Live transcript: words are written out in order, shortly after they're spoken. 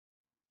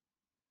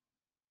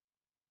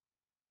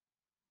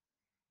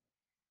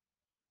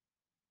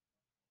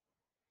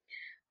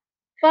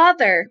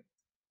Father.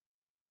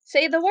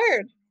 Say the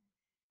word.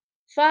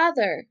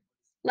 Father.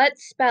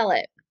 Let's spell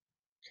it.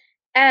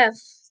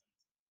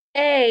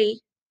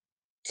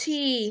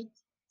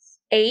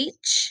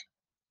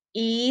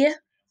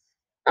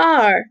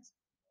 Father.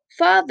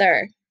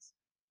 Father.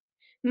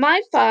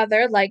 My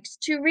father likes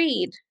to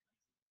read.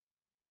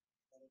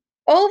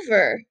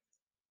 Over.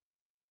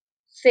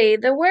 Say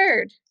the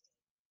word.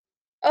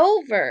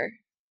 Over.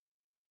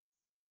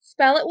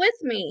 Spell it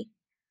with me.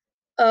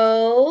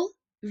 O-V-E-R.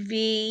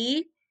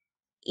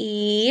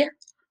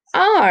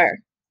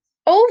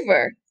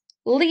 Over.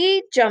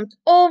 Lee jumped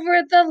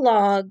over the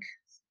log.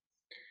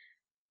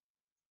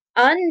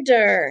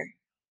 Under.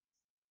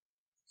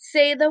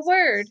 Say the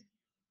word.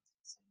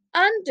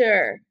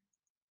 Under.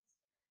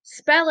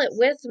 Spell it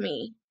with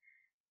me.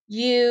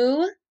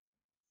 U-N-D-E-R.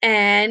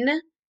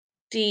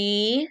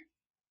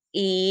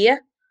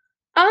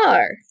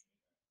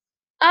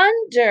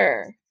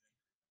 Under.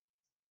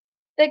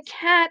 The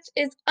cat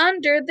is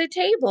under the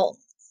table.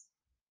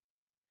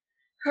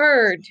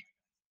 Herd.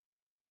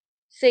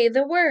 Say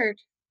the word.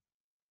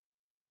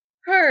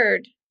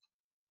 Herd.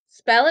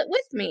 Spell it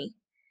with me.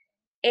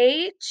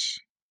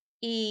 H-E-R-D.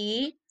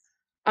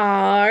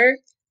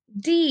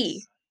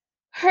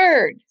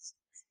 Herd.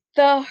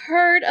 The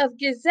herd of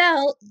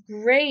gazelle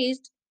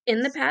grazed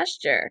in the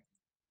pasture.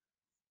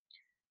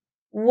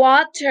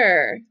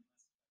 Water.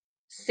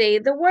 Say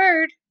the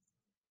word.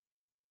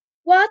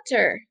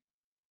 Water.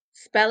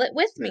 Spell it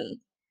with me.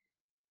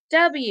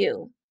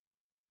 W-A-T-E-R.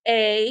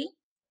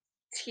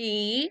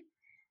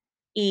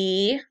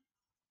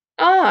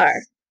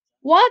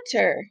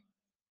 Water.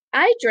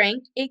 I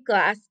drank a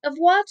glass of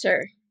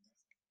water.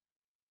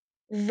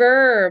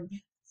 Verb.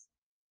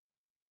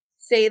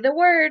 Say the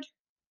word.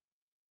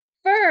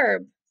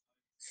 Verb.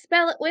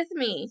 Spell it with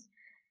me.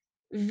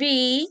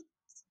 V-E-R-B.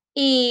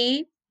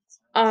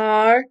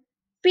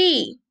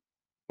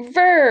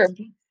 Verb.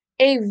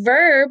 A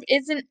verb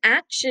is an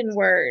action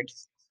word.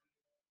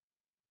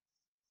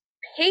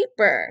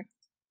 Paper.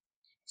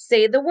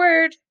 Say the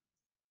word.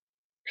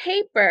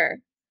 Paper.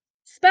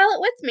 Spell it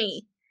with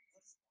me.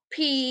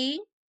 P-A-P-E-R.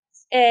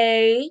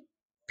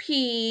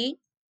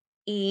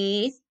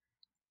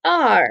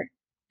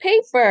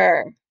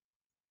 Paper.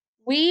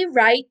 We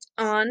write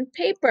on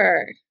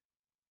paper.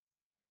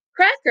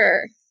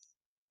 Cracker.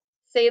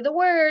 Say the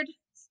word.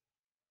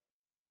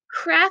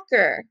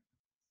 Cracker.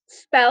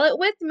 Spell it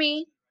with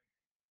me.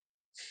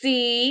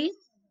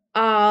 C-R-A-C-K-E-R.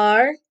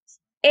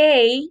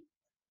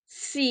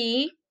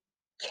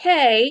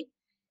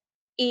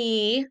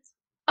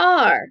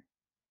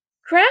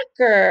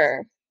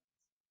 Cracker.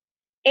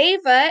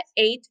 Ava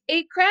ate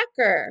a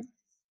cracker.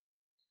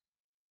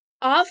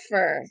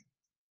 Offer.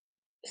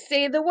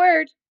 Say the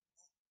word.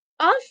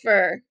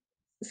 Offer.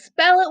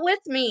 Spell it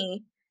with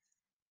me.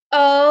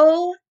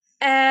 O-F-F-E-R.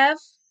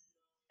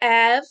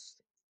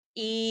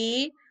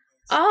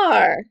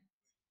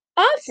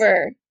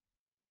 Offer.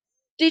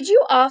 Did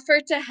you offer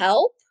to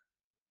help?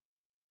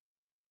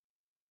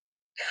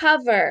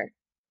 Cover.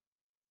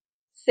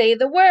 Say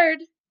the word.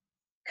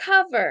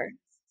 Cover.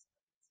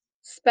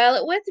 Spell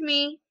it with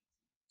me.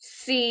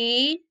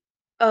 C-O-V-E-R.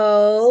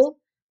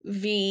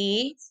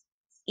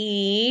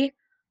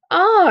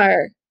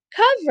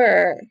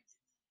 Cover.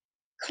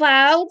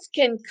 Clouds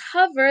can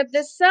cover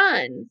the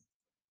sun.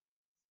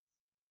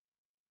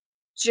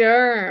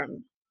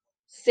 Germ.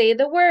 Say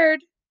the word.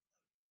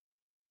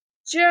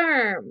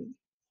 Germ.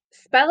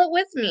 Spell it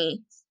with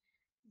me.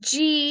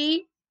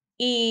 G-E-R-M.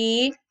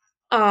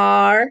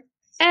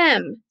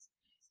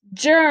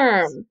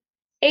 Germ.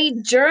 A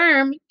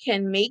germ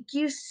can make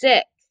you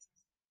sick.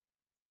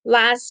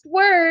 Last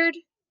word.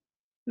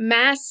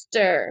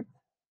 Master.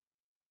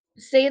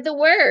 Say the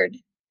word.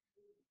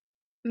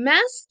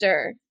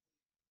 Master.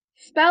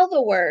 Spell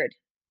the word.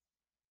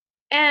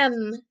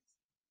 M-A-S-T-E-R.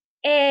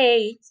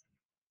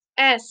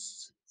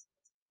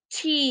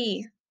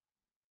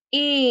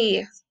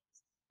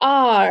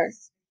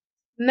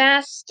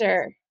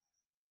 Master.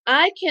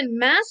 I can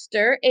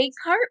master a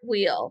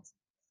cartwheel.